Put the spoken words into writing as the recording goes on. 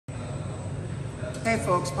Hey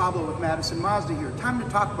folks, Pablo with Madison Mazda here. Time to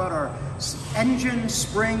talk about our engine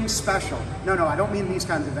spring special. No, I don't mean these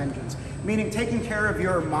kinds of engines. Meaning taking care of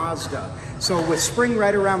your Mazda. So with spring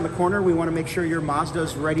right around the corner, we want to make sure your Mazda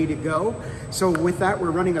is ready to go. So with that,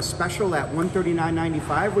 we're running a special at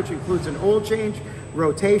 $139.95, which includes an oil change,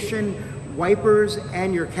 rotation, wipers,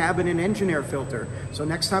 and your cabin and engine air filter. So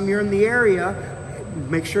next time you're in the area,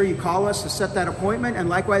 make sure you call us to set that appointment, and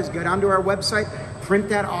likewise go down to our website, print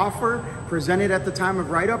that offer, present it at the time of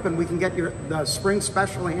write-up, and we can get the spring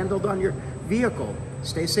special handled on your vehicle.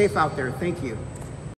 Stay safe out there. Thank you.